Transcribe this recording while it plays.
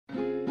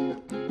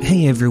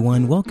Hey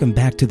everyone, welcome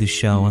back to the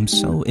show. I'm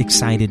so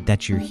excited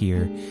that you're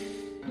here,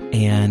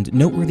 and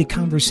noteworthy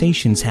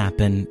conversations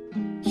happen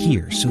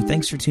here, so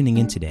thanks for tuning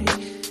in today.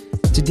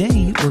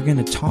 Today, we're going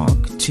to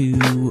talk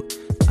to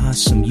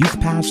some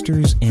youth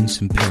pastors and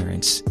some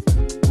parents.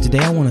 Today,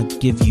 I want to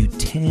give you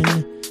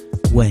 10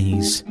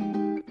 ways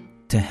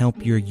to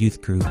help your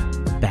youth group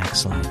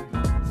backslide.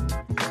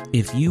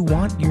 If you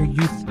want your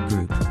youth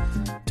group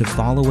to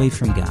fall away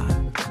from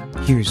God,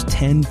 here's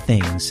 10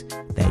 things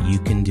that you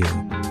can do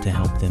to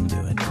help them do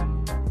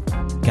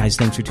it. Guys,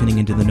 thanks for tuning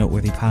into the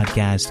Noteworthy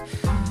Podcast.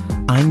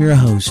 I'm your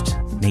host,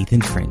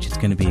 Nathan French. It's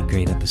going to be a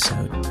great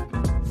episode.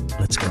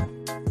 Let's go.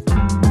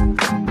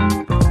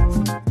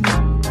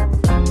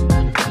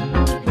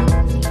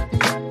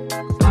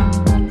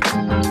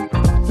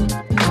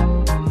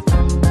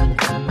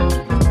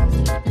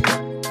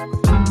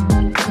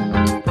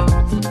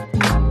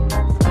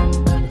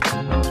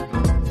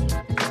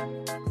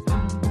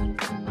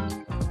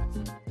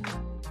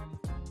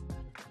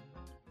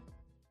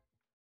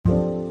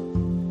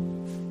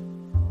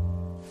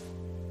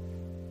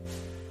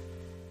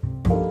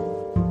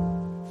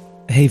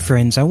 Hey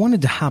friends, I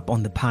wanted to hop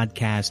on the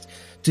podcast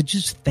to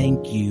just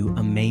thank you,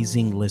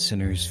 amazing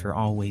listeners, for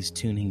always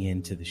tuning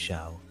in to the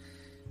show.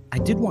 I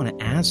did want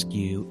to ask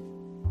you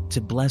to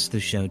bless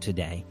the show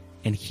today,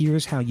 and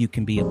here's how you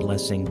can be a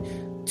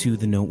blessing to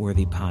the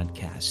Noteworthy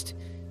Podcast.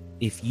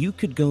 If you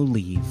could go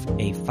leave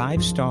a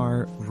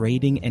 5-star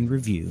rating and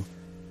review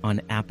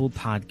on Apple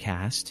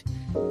Podcast,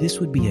 this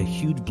would be a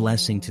huge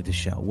blessing to the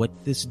show.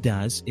 What this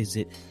does is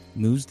it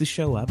moves the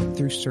show up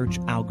through search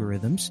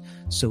algorithms,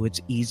 so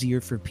it's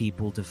easier for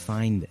people to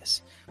find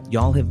this.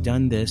 Y'all have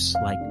done this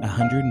like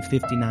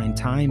 159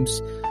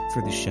 times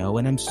for the show,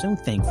 and I'm so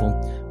thankful.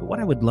 But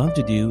what I would love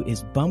to do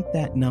is bump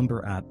that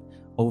number up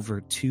over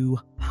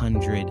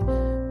 200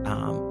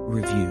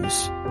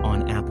 reviews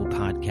on Apple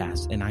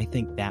Podcasts, and I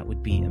think that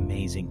would be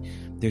amazing.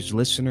 There's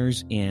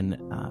listeners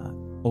in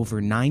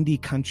over 90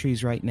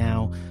 countries right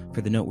now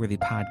for the Noteworthy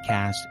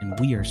Podcast, and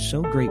we are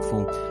so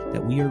grateful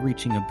that we are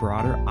reaching a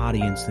broader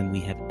audience than we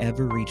have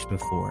ever reached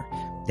before.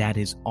 That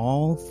is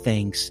all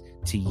thanks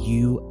to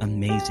you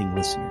amazing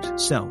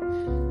listeners. So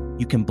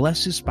you can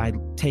bless us by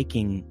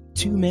taking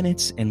 2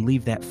 minutes and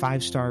leave that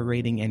 5-star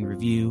rating and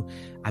review.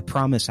 I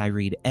promise I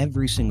read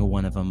every single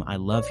one of them. I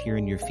love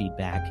hearing your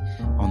feedback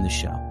on the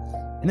show.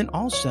 And then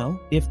also,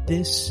 if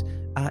this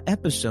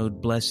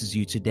episode blesses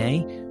you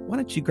today, why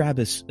don't you grab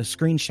a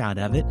screenshot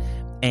of it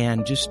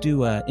and just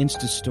do a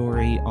Insta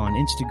story on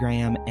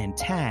Instagram and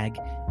tag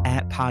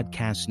at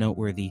Podcast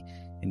Noteworthy,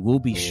 and we'll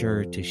be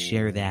sure to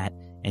share that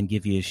and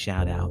give you a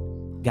shout out.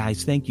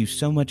 Guys, thank you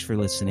so much for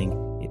listening.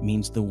 It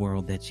means the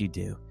world that you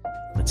do.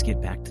 Let's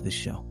get back to the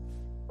show.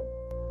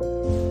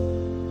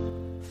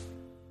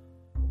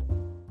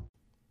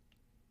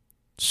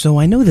 So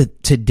I know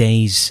that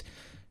today's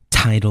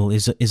title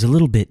is a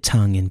little bit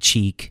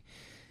tongue-in-cheek,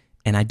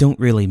 and I don't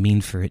really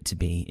mean for it to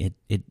be.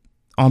 It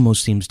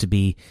almost seems to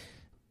be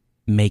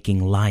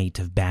making light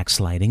of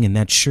backsliding, and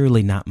that's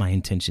surely not my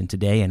intention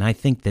today. And I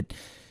think that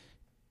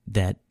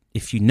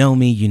if you know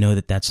me, you know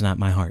that that's not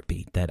my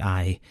heartbeat, that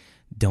I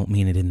don't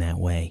mean it in that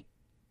way.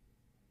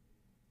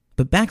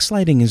 But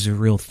backsliding is a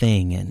real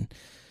thing, and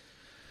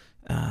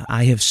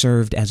I have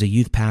served as a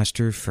youth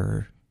pastor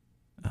for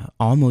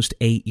almost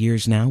 8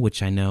 years now,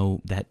 which I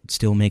know that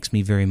still makes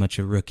me very much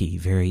a rookie,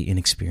 very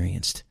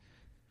inexperienced.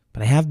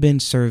 But I have been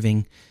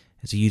serving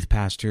as a youth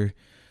pastor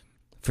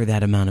for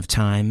that amount of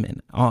time, and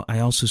I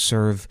also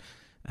serve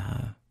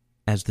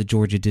as the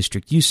Georgia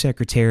District Youth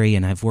Secretary,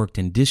 and I've worked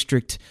in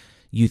district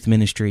youth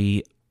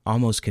ministry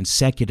almost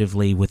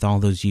consecutively with all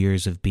those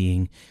years of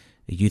being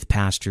a youth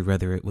pastor,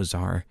 whether it was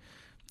our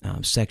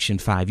Section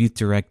 5 youth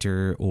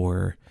director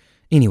or...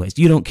 Anyways,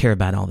 you don't care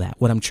about all that.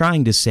 What I'm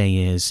trying to say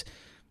is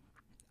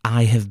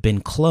I have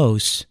been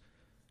close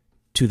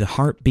to the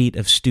heartbeat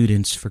of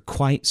students for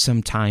quite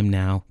some time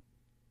now,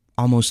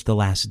 almost the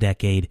last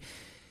decade,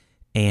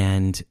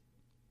 and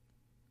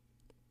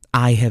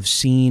I have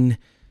seen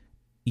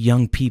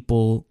young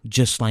people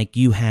just like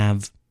you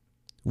have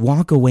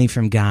walk away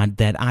from God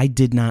that I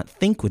did not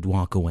think would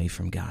walk away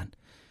from God.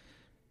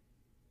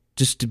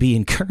 Just to be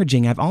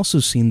encouraging, I've also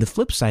seen the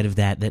flip side of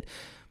that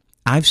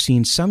I've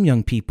seen some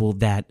young people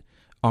that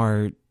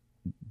are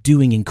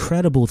doing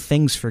incredible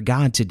things for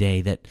God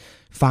today that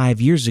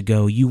 5 years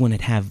ago you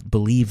wouldn't have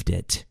believed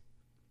it.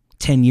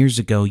 10 years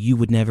ago you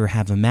would never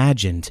have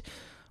imagined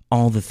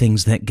all the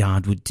things that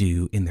God would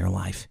do in their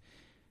life.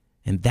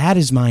 And that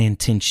is my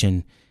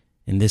intention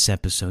in this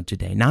episode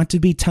today. Not to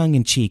be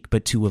tongue-in-cheek,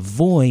 but to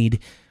avoid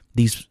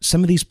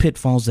some of these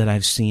pitfalls that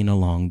I've seen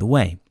along the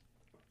way.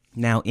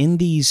 Now, in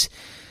these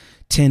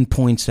 10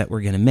 points that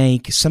we're going to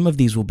make, some of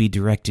these will be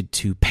directed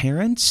to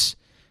parents,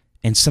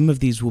 and some of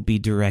these will be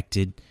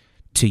directed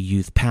to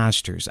youth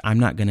pastors. I'm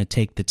not going to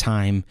take the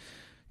time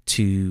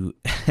to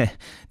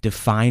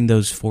define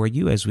those for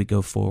you as we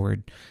go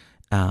forward.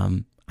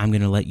 I'm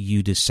going to let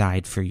you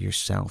decide for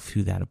yourself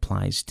who that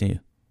applies to.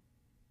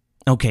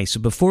 Okay, so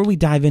before we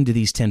dive into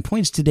these 10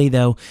 points today,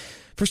 though,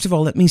 first of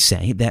all, let me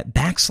say that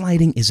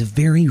backsliding is a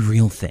very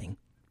real thing.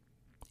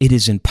 It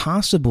is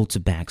impossible to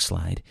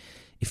backslide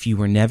if you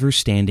were never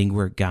standing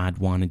where God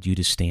wanted you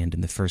to stand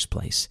in the first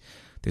place.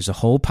 There's a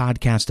whole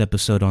podcast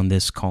episode on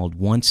this called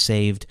Once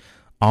Saved,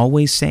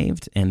 Always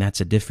Saved, and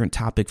that's a different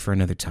topic for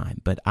another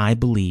time. But I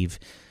believe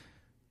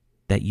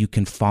that you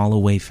can fall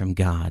away from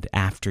God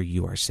after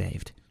you are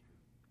saved.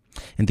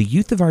 And the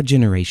youth of our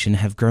generation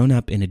have grown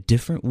up in a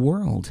different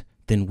world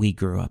than we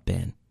grew up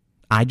in.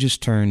 I just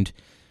turned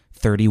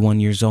 31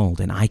 years old,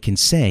 and I can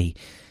say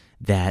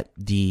that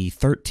the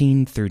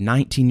 13 through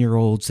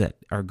 19-year-olds that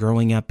are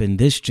growing up in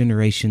this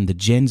generation, the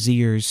Gen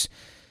Zers,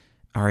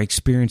 are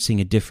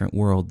experiencing a different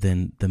world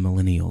than the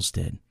millennials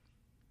did.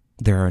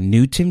 There are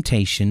new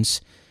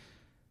temptations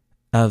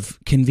of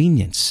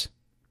convenience.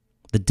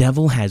 The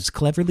devil has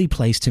cleverly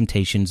placed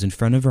temptations in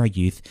front of our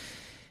youth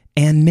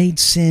and made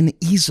sin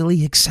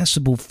easily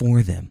accessible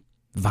for them.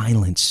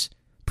 Violence,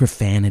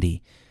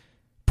 profanity,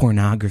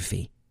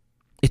 pornography.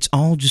 It's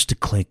all just a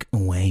click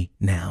away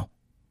now.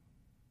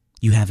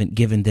 You haven't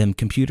given them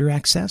computer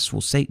access?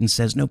 Well, Satan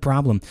says no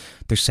problem.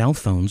 Their cell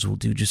phones will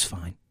do just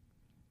fine.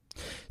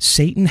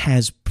 Satan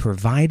has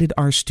provided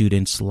our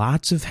students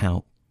lots of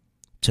help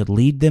to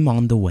lead them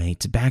on the way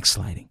to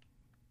backsliding.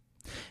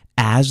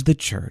 As the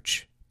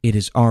church, it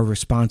is our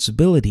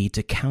responsibility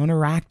to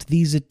counteract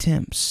these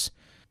attempts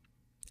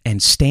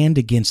and stand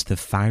against the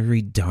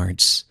fiery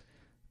darts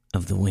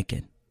of the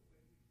wicked.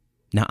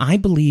 Now, I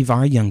believe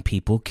our young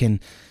people can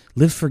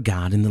live for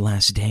God in the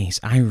last days.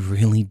 I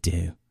really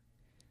do.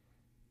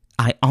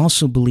 I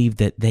also believe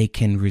that they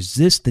can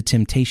resist the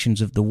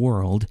temptations of the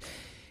world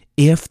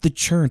if the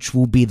church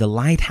will be the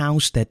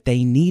lighthouse that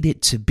they need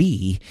it to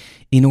be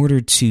in order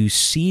to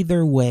see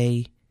their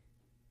way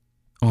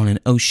on an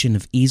ocean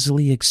of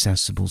easily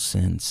accessible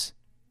sins.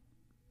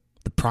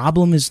 The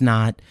problem is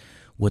not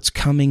what's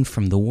coming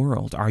from the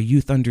world. Our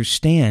youth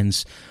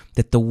understands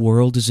that the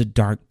world is a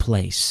dark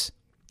place.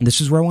 And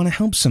this is where I want to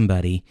help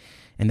somebody,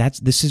 and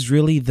this is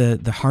really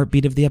the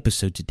heartbeat of the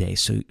episode today.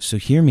 So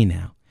hear me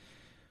now.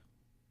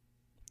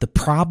 The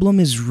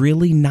problem is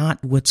really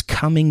not what's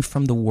coming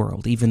from the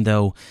world, even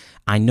though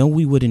I know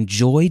we would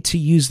enjoy to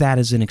use that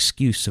as an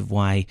excuse of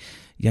why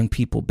young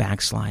people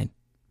backslide.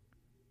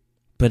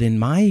 But in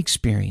my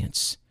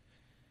experience,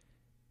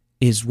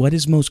 is what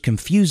is most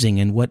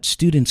confusing and what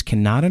students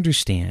cannot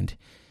understand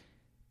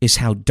is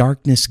how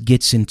darkness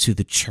gets into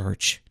the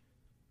church.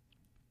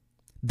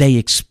 They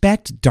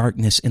expect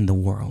darkness in the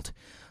world,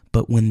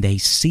 but when they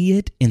see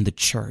it in the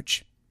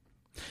church,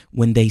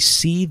 when they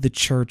see the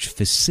church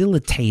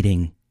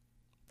facilitating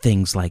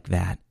things like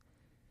that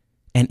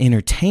and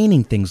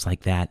entertaining things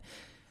like that,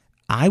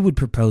 I would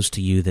propose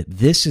to you that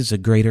this is a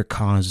greater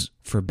cause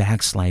for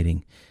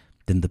backsliding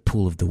than the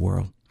pool of the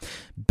world.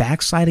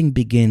 Backsliding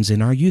begins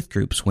in our youth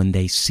groups when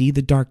they see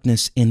the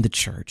darkness in the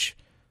church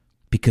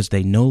because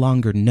they no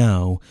longer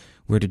know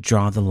where to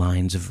draw the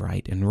lines of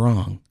right and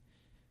wrong.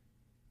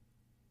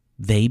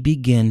 They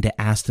begin to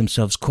ask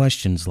themselves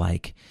questions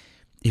like,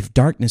 if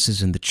darkness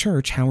is in the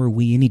church, how are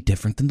we any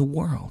different than the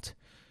world?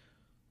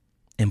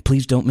 And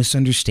please don't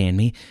misunderstand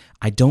me.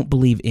 I don't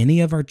believe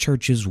any of our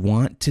churches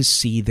want to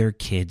see their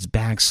kids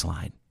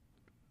backslide.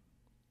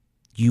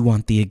 You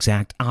want the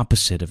exact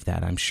opposite of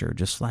that, I'm sure,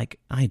 just like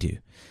I do.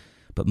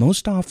 But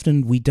most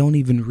often, we don't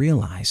even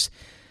realize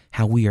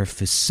how we are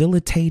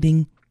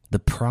facilitating the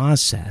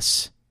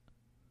process.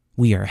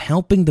 We are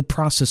helping the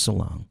process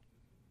along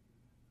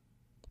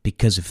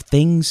because of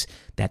things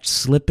that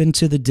slip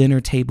into the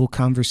dinner table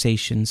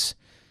conversations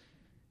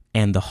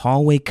and the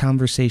hallway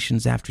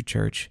conversations after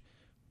church.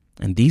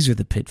 And these are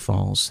the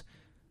pitfalls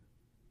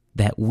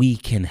that we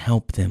can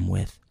help them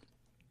with.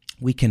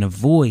 We can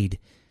avoid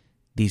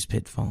these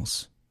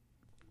pitfalls.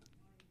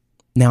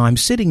 Now, I'm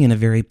sitting in a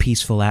very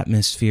peaceful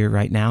atmosphere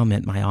right now. I'm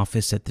at my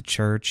office at the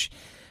church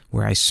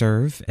where I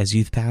serve as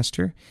youth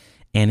pastor,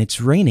 and it's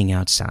raining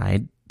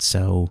outside.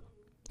 So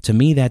to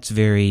me, that's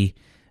very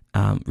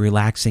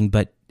relaxing,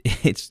 but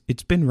it's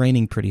been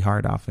raining pretty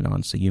hard off and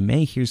on, so you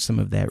may hear some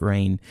of that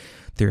rain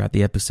throughout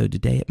the episode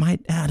today. It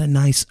might add a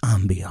nice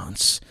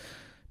ambiance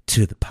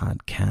to the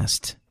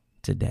podcast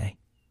today.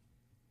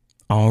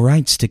 All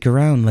right, stick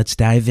around. Let's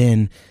dive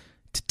in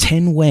to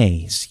 10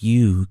 ways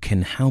you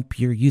can help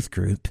your youth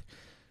group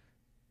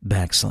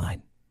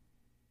backslide.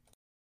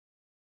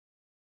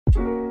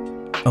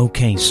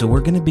 Okay, so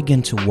we're going to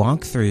begin to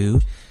walk through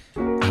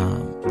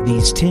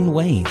these 10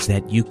 ways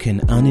that you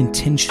can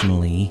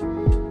unintentionally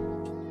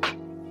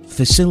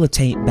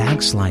facilitate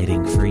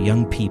backsliding for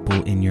young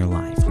people in your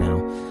life.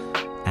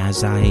 Now,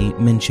 as I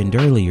mentioned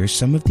earlier,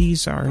 some of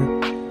these are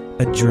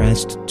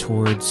addressed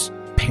towards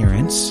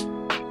parents,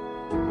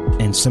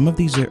 and some of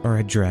these are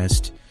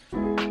addressed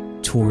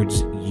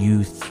towards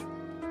youth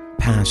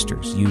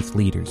pastors, youth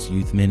leaders,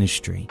 youth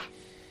ministry.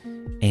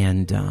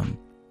 And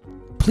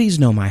please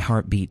know my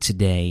heartbeat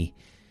today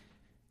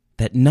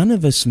that none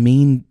of us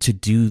mean to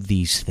do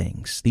these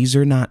things. These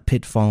are not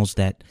pitfalls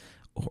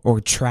or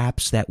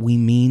traps that we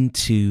mean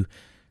to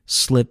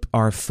slip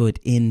our foot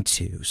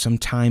into.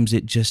 Sometimes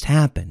it just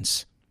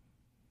happens.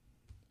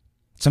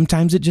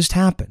 Sometimes it just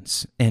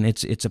happens, and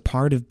it's a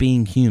part of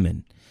being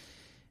human.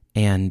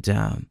 And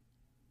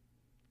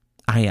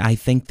I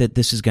think that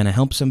this is going to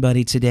help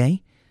somebody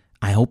today.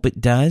 I hope it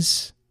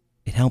does.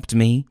 It helped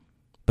me.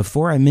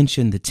 Before I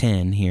mention the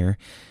 10 here,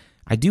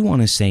 I do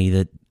want to say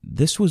that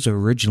this was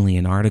originally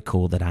an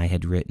article that I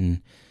had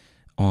written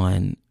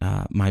on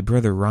my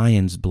brother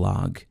Ryan's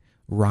blog,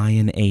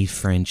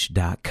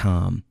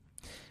 ryanafrench.com.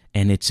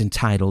 And it's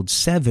entitled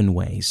 7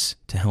 Ways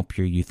to Help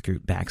Your Youth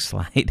Group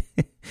Backslide.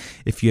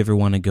 If you ever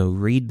want to go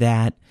read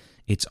that,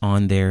 it's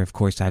on there. Of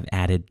course, I've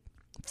added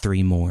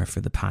 3 more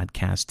for the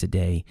podcast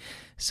today.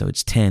 So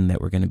it's 10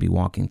 that we're going to be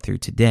walking through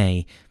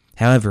today.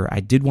 However, I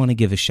did want to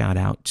give a shout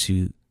out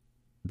to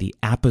the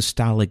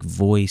Apostolic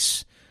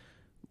Voice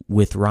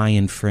with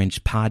Ryan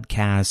French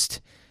podcast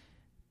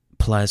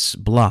plus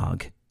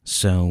blog.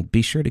 So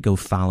be sure to go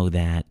follow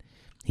that.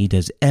 He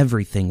does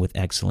everything with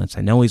excellence.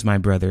 I know he's my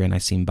brother and I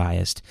seem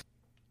biased,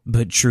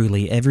 but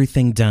truly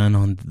everything done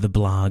on the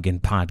blog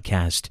and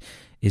podcast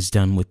is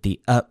done with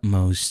the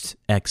utmost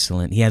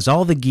excellence. He has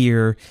all the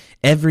gear,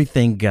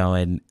 everything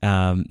going.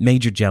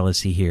 Major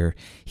jealousy here.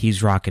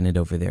 He's rocking it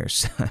over there.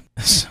 So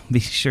be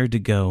sure to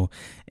go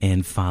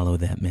and follow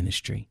that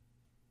ministry.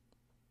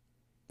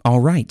 All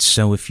right,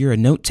 so if you're a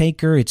note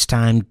taker, it's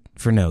time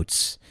for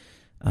notes.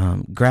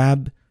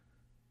 Grab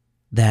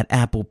that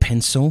Apple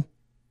Pencil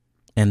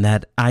and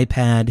that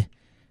iPad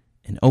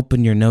and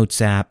open your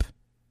notes app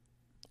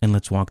and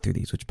let's walk through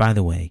these, which, by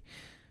the way,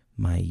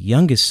 my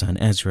youngest son,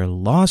 Ezra,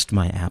 lost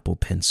my Apple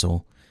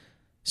Pencil,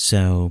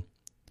 so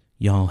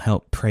y'all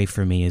help pray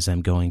for me as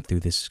I'm going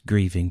through this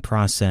grieving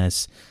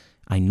process.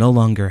 I no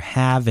longer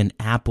have an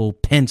Apple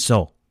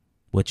Pencil,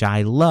 which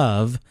I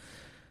love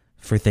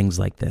for things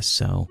like this,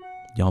 so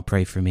y'all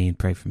pray for me and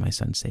pray for my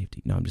son's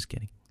safety. No, I'm just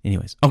kidding.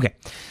 Anyways, okay.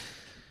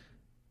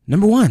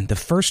 Number 1, the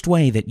first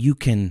way that you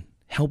can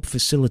help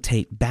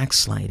facilitate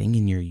backsliding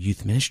in your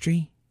youth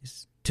ministry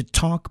is to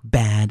talk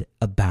bad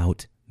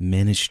about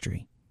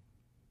ministry.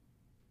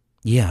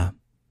 Yeah.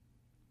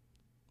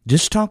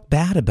 Just talk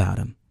bad about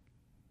them.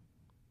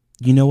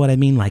 You know what I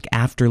mean? Like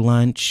after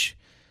lunch,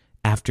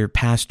 after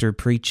pastor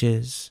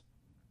preaches,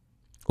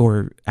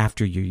 or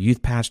after your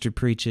youth pastor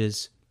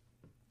preaches.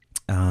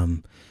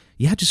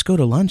 Just go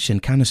to lunch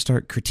and kind of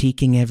start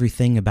critiquing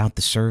everything about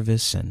the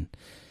service and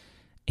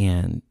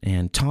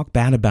talk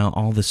bad about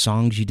all the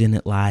songs you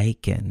didn't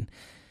like and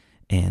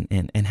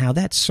how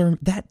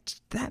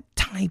that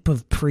type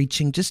of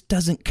preaching just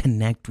doesn't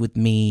connect with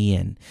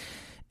me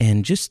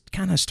and just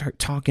kind of start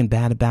talking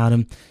bad about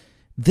him.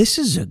 This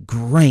is a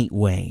great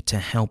way to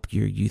help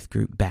your youth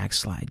group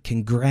backslide.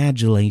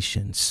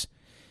 Congratulations.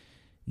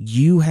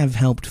 You have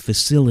helped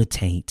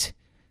facilitate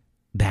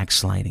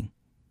backsliding.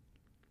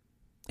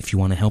 If you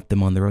want to help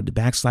them on the road to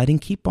backsliding,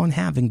 keep on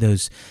having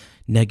those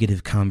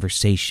negative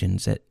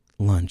conversations at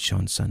lunch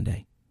on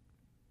Sunday.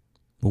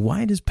 Well,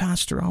 why does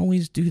pastor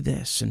always do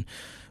this? And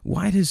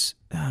why does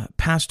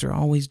pastor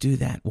always do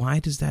that? Why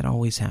does that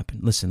always happen?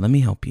 Listen, let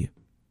me help you.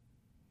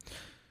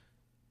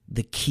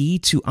 The key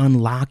to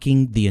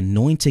unlocking the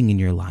anointing in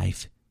your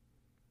life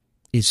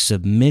is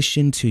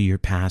submission to your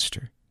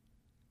pastor.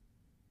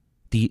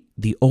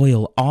 The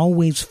oil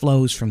always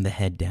flows from the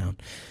head down.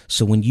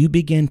 So when you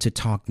begin to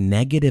talk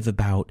negative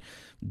about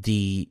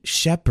the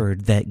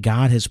shepherd that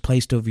God has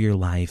placed over your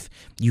life,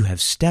 you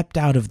have stepped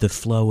out of the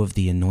flow of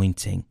the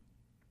anointing.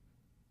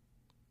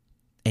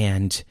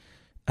 And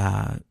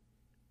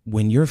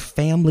when your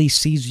family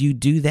sees you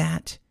do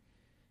that,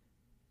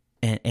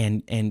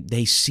 and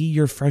they see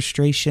your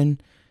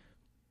frustration,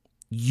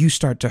 you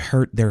start to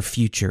hurt their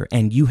future,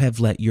 and you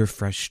have let your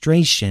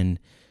frustration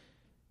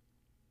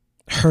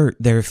hurt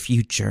their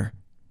future.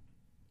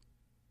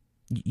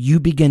 You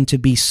begin to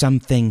be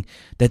something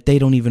that they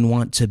don't even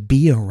want to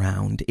be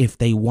around if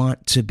they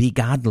want to be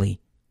godly.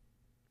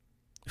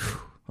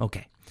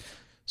 Okay,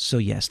 so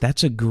yes,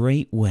 that's a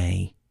great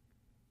way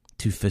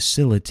to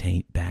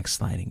facilitate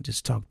backsliding.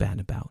 Just talk bad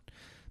about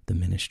the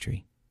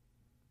ministry.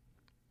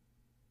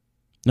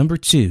 Number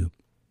 2,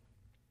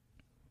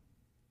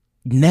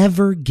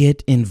 never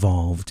get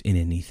involved in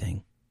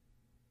anything.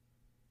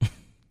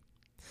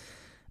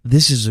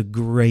 This is a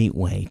great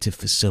way to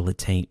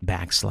facilitate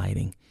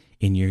backsliding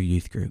in your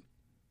youth group.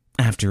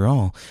 After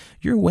all,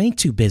 you're way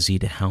too busy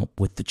to help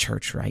with the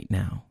church right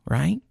now,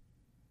 right?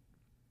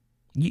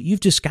 You've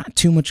just got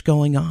too much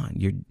going on.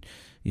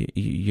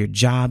 Your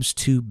job's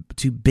too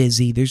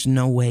busy. There's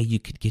no way you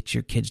could get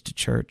your kids to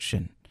church.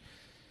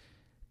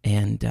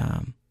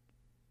 And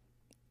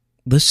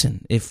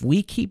listen, if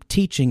we keep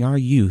teaching our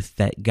youth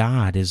that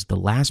God is the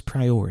last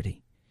priority,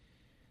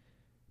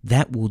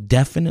 that will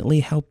definitely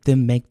help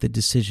them make the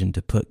decision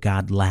to put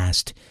God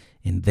last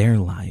in their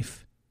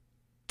life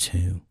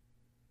too.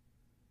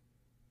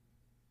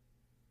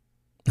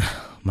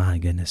 My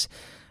goodness,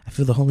 I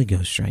feel the Holy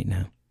Ghost right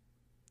now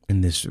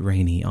in this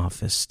rainy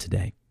office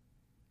today.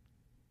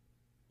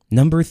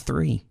 Number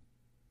 3,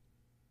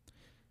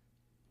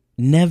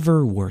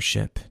 never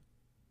worship.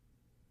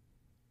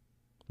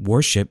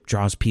 Worship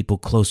draws people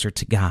closer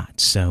to God.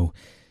 So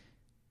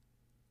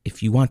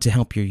if you want to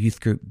help your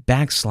youth group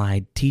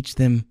backslide, teach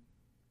them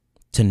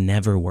to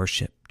never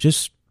worship.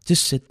 Just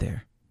sit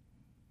there.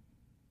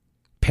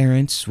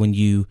 Parents, when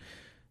you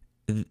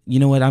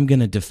know what, I'm going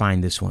to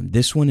define this one.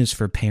 This one is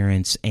for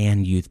parents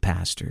and youth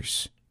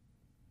pastors.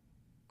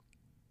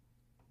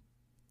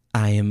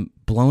 I am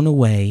blown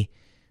away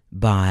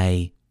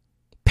by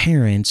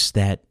parents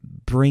that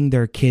bring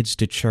their kids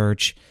to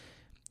church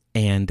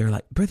and they're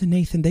like, Brother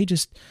Nathan, they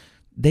just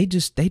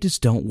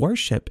don't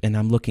worship. And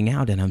I'm looking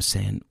out and I'm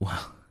saying,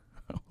 well,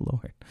 oh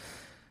Lord,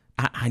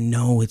 I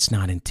know it's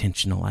not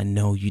intentional. I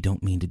know you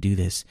don't mean to do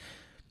this,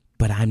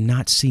 but I'm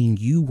not seeing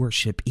you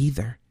worship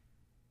either.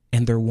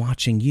 And they're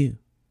watching you.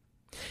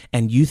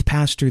 And youth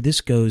pastor,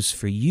 this goes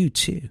for you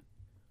too.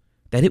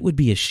 That it would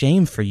be a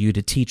shame for you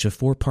to teach a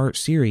 4-part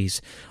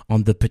series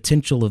on the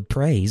potential of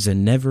praise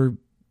and never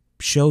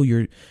show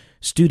your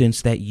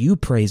students that you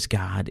praise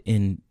God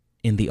in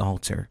the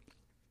altar.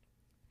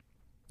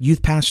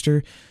 Youth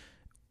pastor,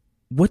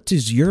 what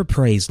does your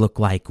praise look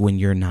like when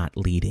you're not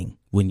leading,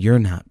 when you're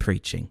not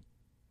preaching?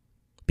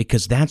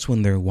 Because that's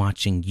when they're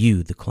watching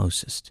you the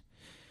closest.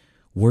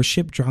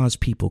 Worship draws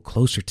people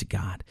closer to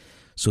God.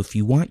 So if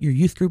you want your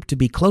youth group to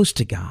be close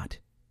to God,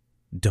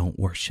 don't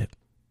worship.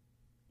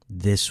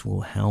 This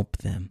will help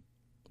them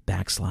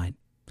backslide.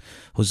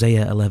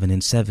 Hosea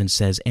 11:7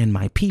 says, and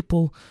my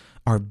people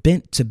are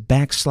bent to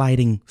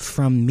backsliding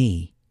from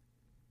me.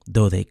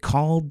 Though they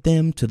called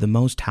them to the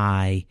Most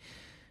High,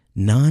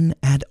 none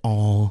at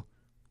all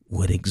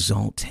would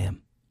exalt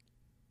him.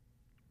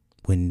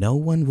 When no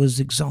one was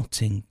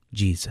exalting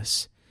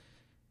Jesus,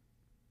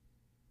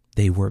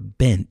 they were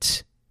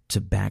bent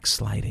to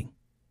backsliding.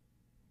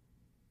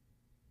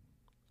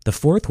 The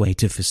fourth way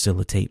to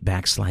facilitate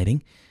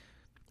backsliding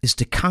is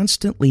to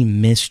constantly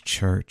miss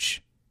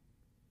church.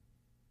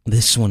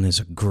 This one is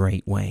a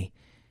great way,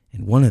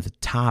 and one of the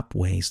top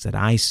ways that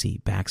I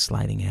see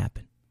backsliding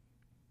happen.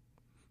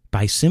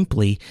 By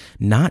simply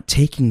not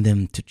taking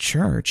them to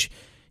church,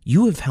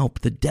 you have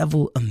helped the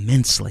devil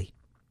immensely.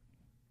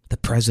 The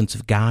presence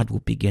of God will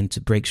begin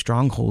to break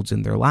strongholds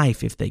in their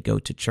life if they go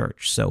to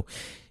church. So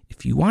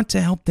if you want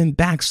to help them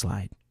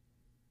backslide,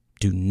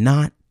 do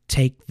not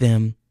take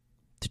them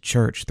to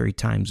church 3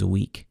 times a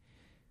week.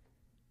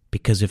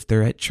 Because if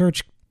they're at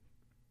church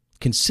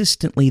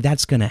consistently,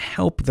 that's going to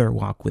help their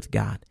walk with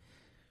God.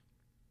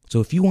 So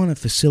if you want to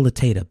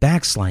facilitate a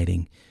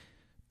backsliding,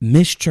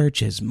 miss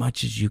church as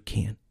much as you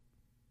can.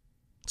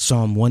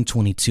 Psalm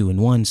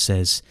 122:1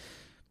 says,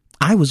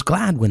 I was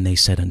glad when they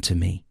said unto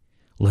me,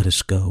 let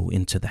us go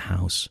into the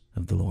house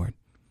of the Lord.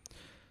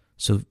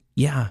 So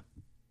yeah,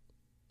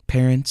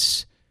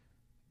 parents,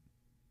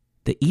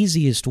 the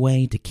easiest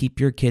way to keep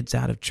your kids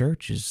out of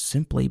church is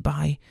simply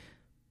by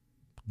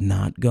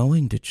not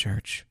going to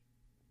church.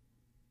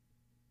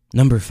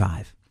 Number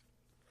 5,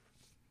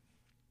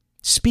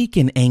 speak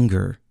in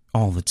anger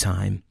all the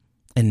time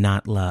and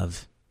not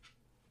love.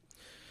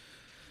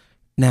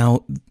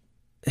 Now,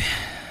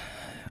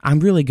 I'm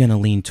really going to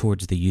lean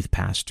towards the youth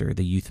pastor,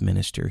 the youth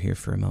minister here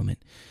for a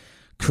moment.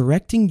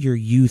 Correcting your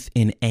youth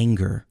in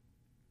anger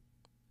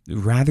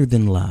rather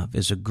than love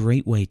is a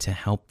great way to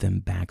help them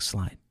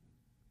backslide.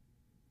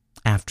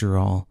 After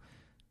all,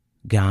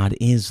 God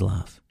is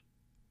love.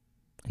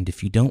 And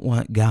if you don't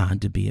want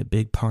God to be a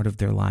big part of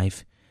their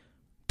life,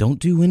 don't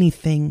do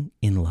anything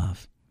in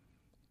love.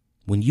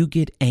 When you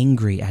get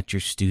angry at your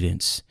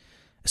students,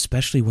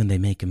 especially when they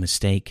make a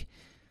mistake,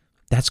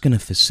 that's going to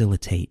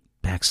facilitate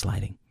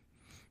backsliding.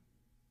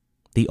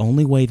 The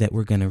only way that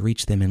we're going to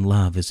reach them in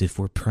love is if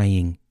we're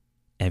praying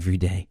every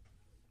day.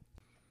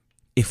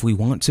 If we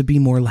want to be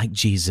more like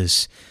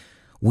Jesus,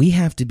 we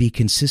have to be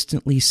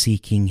consistently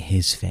seeking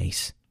his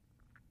face.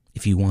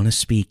 If you want to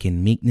speak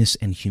in meekness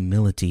and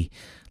humility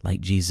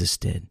like Jesus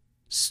did,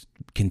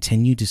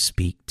 continue to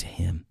speak to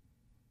him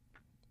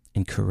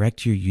and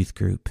correct your youth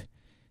group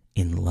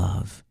in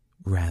love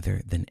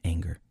rather than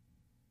anger.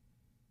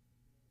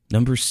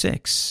 Number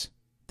 6,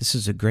 this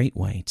is a great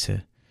way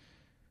to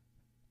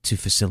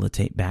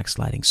facilitate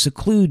backsliding.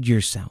 Seclude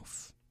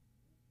yourself.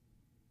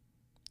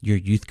 Your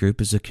youth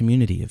group is a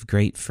community of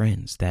great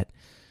friends that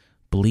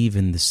believe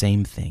in the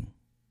same thing.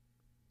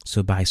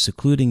 So by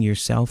secluding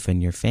yourself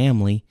and your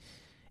family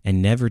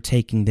and never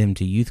taking them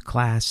to youth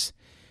class,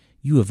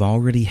 you have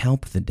already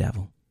helped the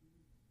devil.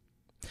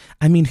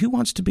 I mean, who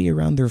wants to be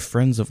around their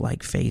friends of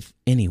like faith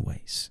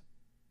anyways?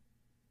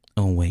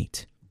 Oh,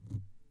 wait.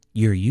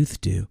 Your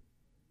youth do.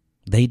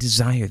 They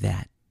desire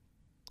that.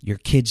 Your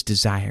kids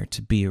desire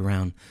to be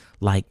around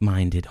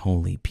like-minded,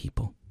 holy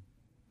people.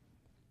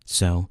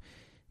 So,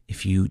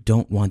 if you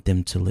don't want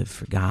them to live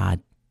for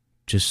God,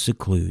 just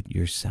seclude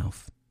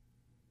yourself.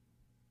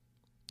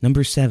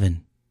 Number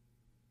 7,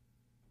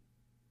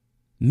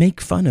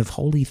 make fun of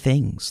holy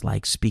things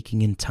like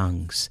speaking in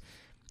tongues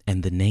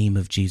and the name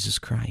of Jesus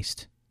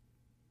Christ.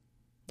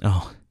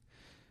 Oh,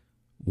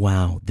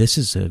 wow, this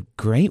is a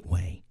great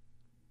way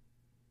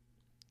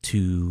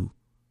to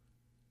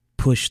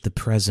push the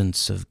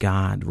presence of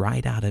God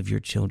right out of your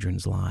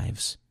children's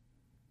lives.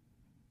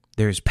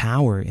 There's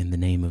power in the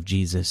name of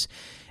Jesus,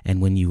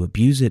 and when you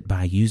abuse it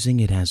by using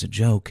it as a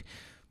joke,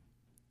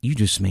 you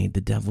just made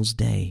the devil's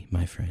day,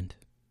 my friend.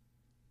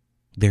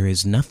 There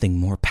is nothing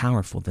more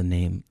powerful than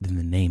the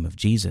name of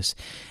Jesus.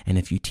 And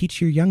if you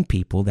teach your young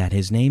people that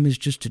his name is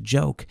just a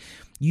joke,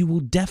 you will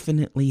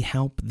definitely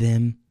help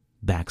them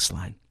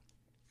backslide.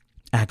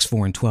 Acts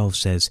 4:12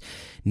 says,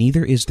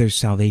 "Neither is there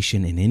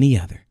salvation in any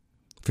other,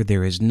 for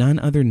there is none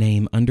other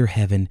name under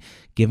heaven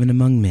given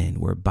among men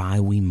whereby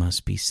we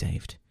must be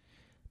saved."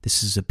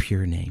 This is a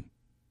pure name.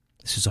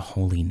 This is a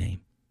holy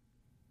name.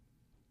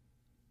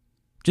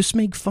 Just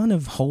make fun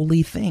of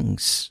holy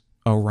things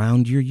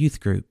around your youth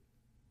group.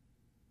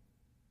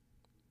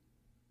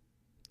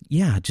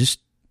 Yeah, just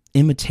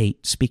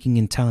imitate speaking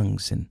in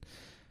tongues and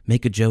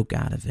make a joke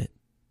out of it.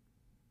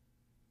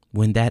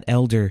 When that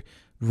elder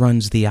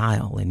runs the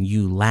aisle and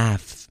you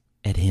laugh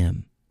at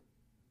him,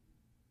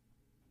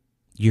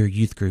 your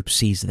youth group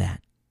sees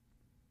that.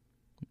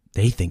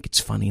 They think it's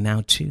funny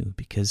now too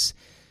because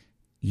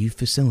you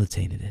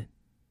facilitated it.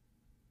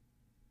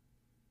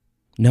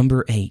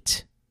 Number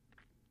 8.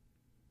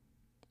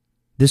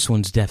 This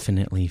one's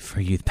definitely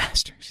for youth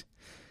pastors.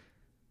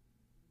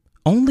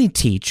 Only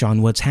teach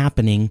on what's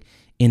happening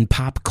in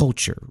pop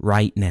culture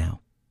right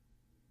now.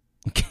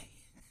 Okay.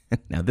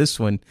 Now this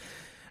one,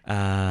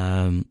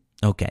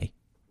 okay.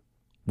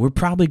 We're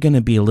probably going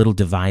to be a little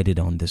divided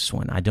on this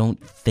one. I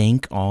don't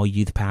think all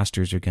youth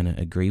pastors are going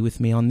to agree with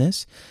me on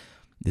this.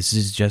 This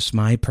is just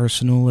my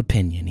personal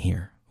opinion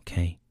here,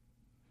 okay?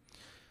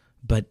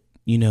 But,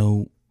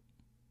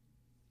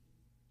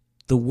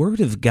 the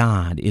Word of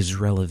God is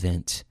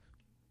relevant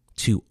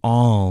to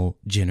all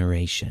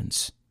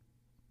generations.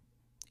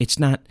 It's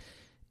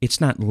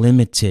not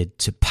limited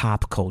to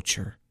pop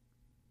culture,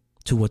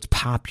 to what's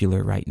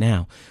popular right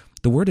now.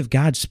 The Word of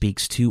God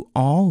speaks to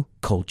all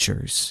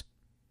cultures.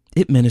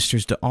 It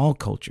ministers to all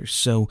cultures.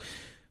 So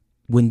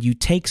when you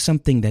take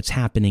something that's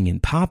happening in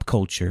pop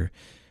culture,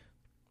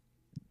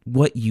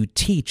 what you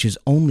teach is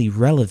only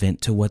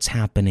relevant to what's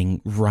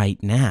happening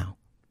right now.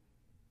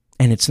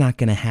 And it's not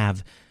going to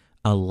have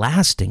a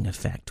lasting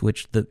effect,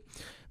 which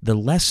the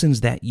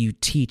lessons that you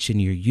teach in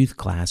your youth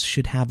class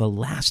should have a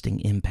lasting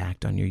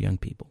impact on your young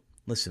people.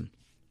 Listen,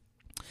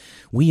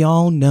 we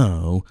all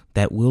know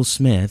that Will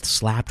Smith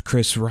slapped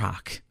Chris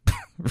Rock,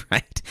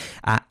 right?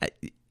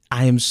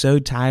 I am so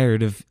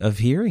tired of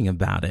hearing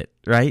about it,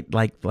 right?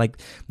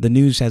 Like the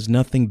news has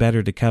nothing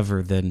better to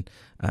cover than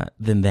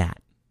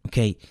that,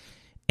 okay?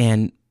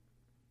 And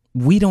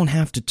we don't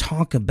have to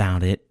talk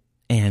about it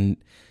and,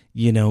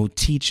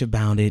 teach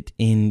about it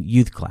in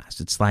youth class.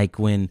 It's like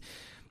when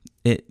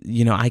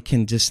I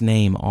can just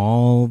name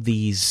all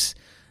these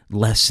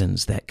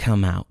lessons that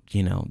come out,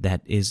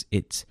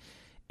 and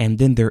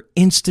then they're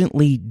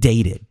instantly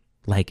dated.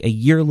 Like a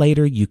year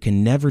later, you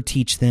can never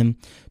teach them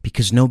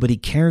because nobody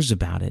cares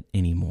about it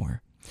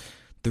anymore.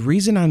 The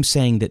reason I'm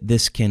saying that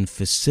this can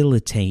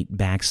facilitate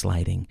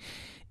backsliding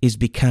is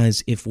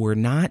because if we're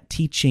not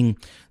teaching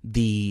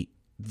the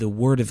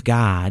Word of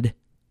God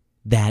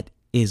that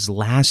is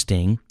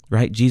lasting,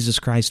 right? Jesus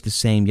Christ the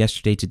same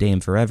yesterday, today,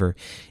 and forever.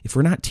 If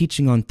we're not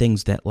teaching on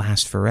things that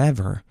last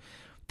forever,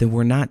 then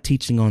we're not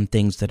teaching on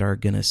things that are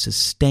going to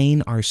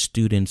sustain our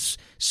students'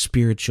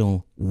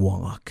 spiritual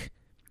walk.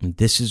 And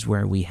this is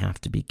where we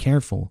have to be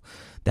careful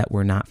that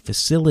we're not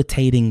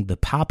facilitating the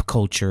pop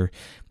culture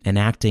and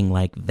acting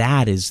like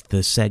that is the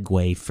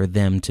segue for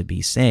them to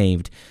be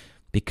saved,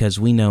 because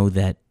we know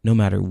that no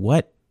matter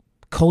what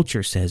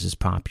culture says is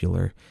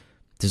popular,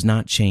 does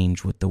not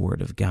change what the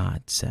Word of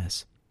God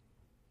says.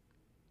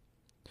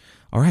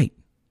 All right,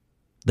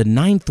 the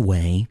 9th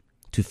way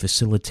to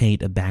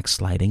facilitate a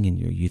backsliding in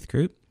your youth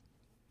group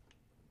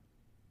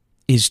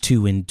is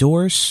to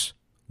endorse,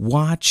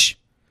 watch,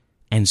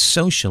 and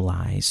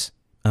socialize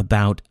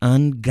about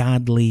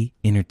ungodly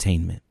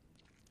entertainment.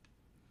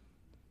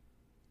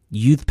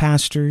 Youth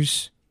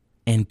pastors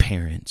and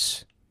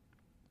parents,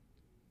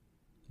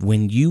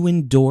 when you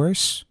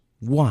endorse,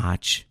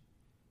 watch,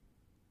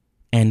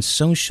 and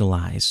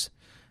socialize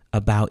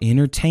about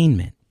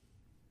entertainment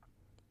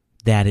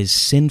that is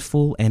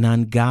sinful and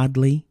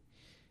ungodly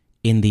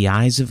in the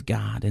eyes of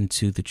God and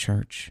to the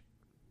church,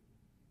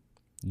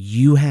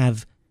 you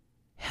have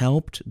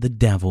helped the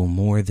devil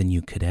more than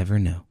you could ever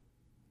know.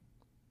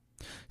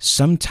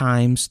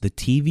 Sometimes the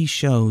TV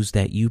shows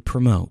that you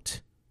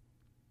promote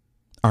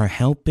are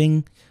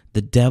helping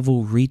the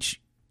devil reach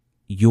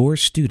your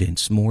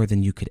students more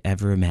than you could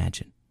ever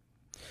imagine.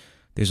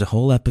 There's a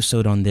whole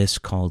episode on this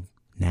called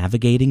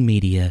Navigating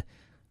Media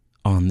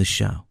on the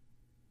show.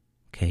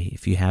 Okay,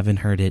 if you haven't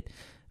heard it,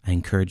 I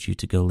encourage you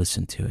to go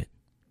listen to it.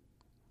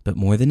 But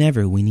more than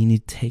ever, we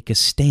need to take a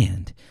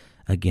stand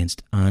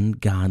against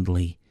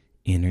ungodly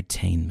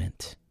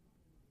entertainment.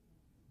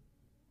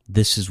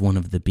 This is one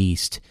of the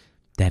beasts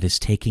that is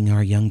taking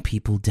our young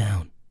people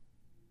down.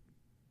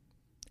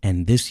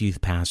 And this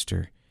youth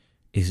pastor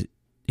is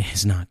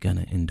not going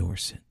to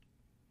endorse it.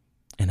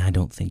 And I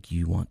don't think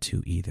you want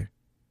to either.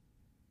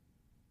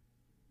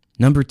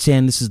 Number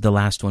 10, this is the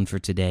last one for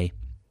today.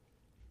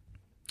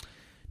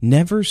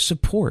 Never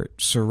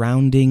support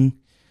surrounding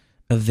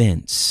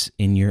events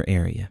in your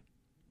area,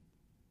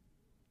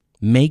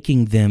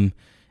 making them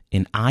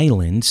an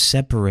island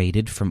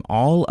separated from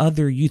all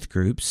other youth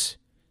groups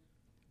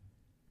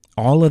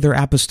all other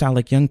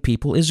apostolic young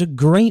people is a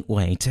great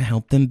way to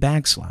help them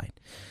backslide.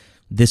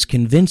 This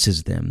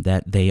convinces them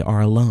that they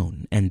are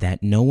alone and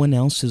that no one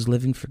else is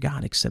living for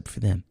God except for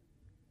them.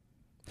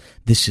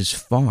 This is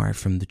far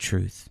from the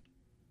truth.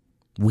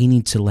 We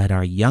need to let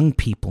our young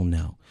people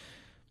know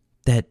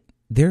that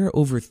there are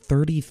over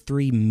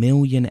 33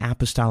 million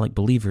apostolic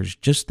believers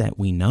just that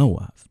we know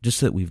of, just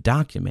that we've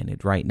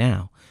documented right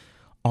now,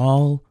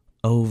 all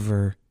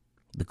over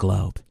the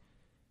globe.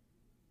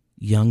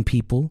 Young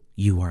people,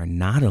 you are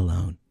not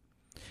alone.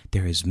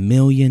 There is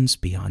millions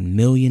beyond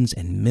millions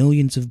and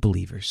millions of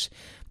believers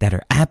that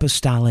are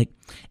apostolic,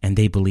 and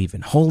they believe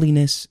in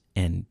holiness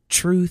and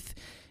truth,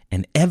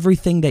 and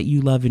everything that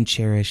you love and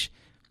cherish,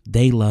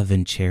 they love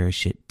and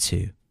cherish it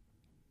too.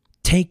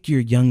 Take your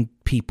young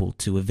people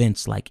to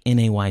events like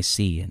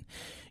NAYC and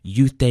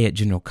Youth Day at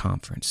General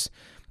Conference.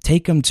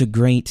 Take them to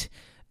great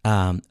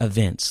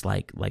events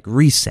like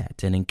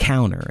Reset and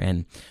Encounter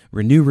and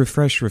Renew,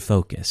 Refresh,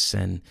 Refocus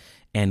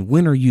and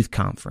Winter Youth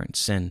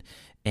Conference and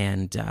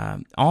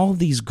all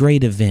these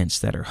great events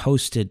that are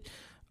hosted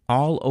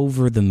all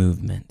over the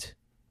movement.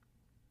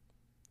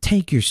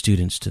 Take your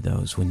students to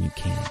those when you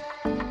can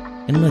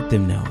and let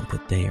them know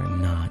that they are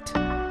not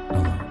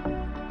alone.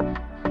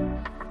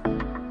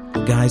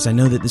 Well, guys, I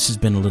know that this has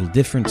been a little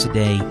different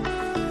today,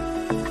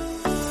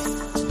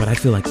 but I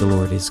feel like the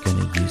Lord is going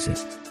to use it.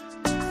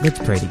 Let's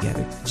pray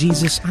together.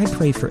 Jesus, I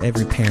pray for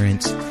every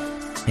parent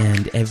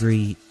and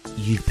every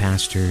youth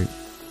pastor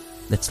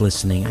that's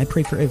listening. I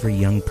pray for every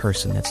young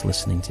person that's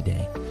listening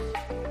today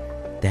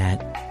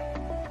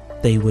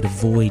that they would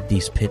avoid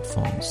these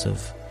pitfalls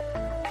of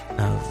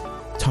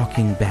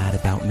talking bad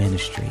about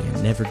ministry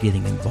and never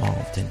getting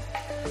involved, and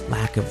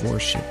lack of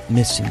worship,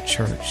 missing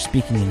church,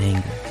 speaking in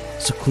anger,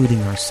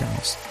 secluding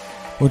ourselves.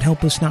 Lord,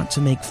 help us not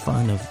to make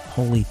fun of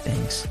holy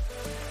things.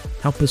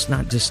 Help us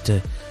not just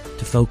to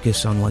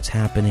focus on what's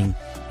happening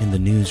in the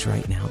news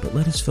right now, but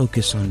let us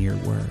focus on your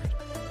word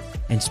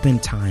and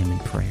spend time in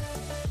prayer.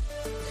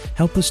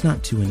 Help us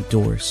not to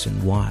endorse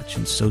and watch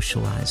and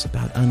socialize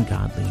about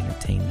ungodly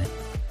entertainment.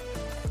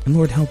 And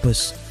Lord, help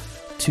us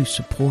to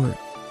support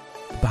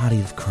the body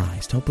of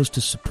Christ. Help us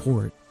to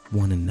support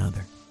one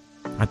another.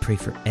 I pray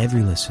for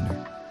every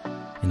listener,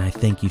 and I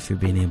thank you for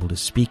being able to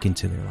speak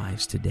into their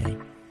lives today.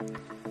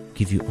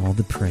 Give you all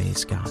the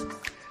praise, God,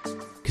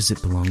 because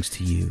it belongs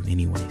to you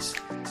anyways.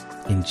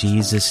 In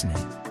Jesus'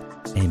 name,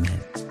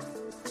 amen.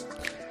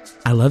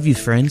 I love you,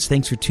 friends.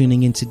 Thanks for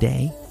tuning in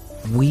today.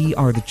 We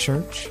are the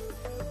church.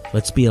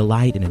 Let's be a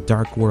light in a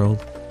dark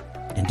world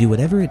and do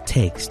whatever it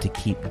takes to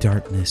keep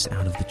darkness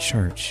out of the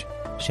church,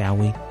 shall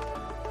we?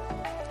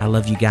 I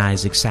love you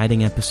guys.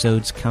 Exciting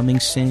episodes coming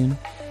soon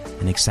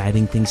and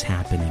exciting things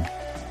happening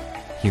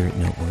here at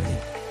Noteworthy.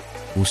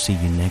 We'll see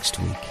you next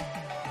week.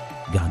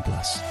 God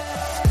bless.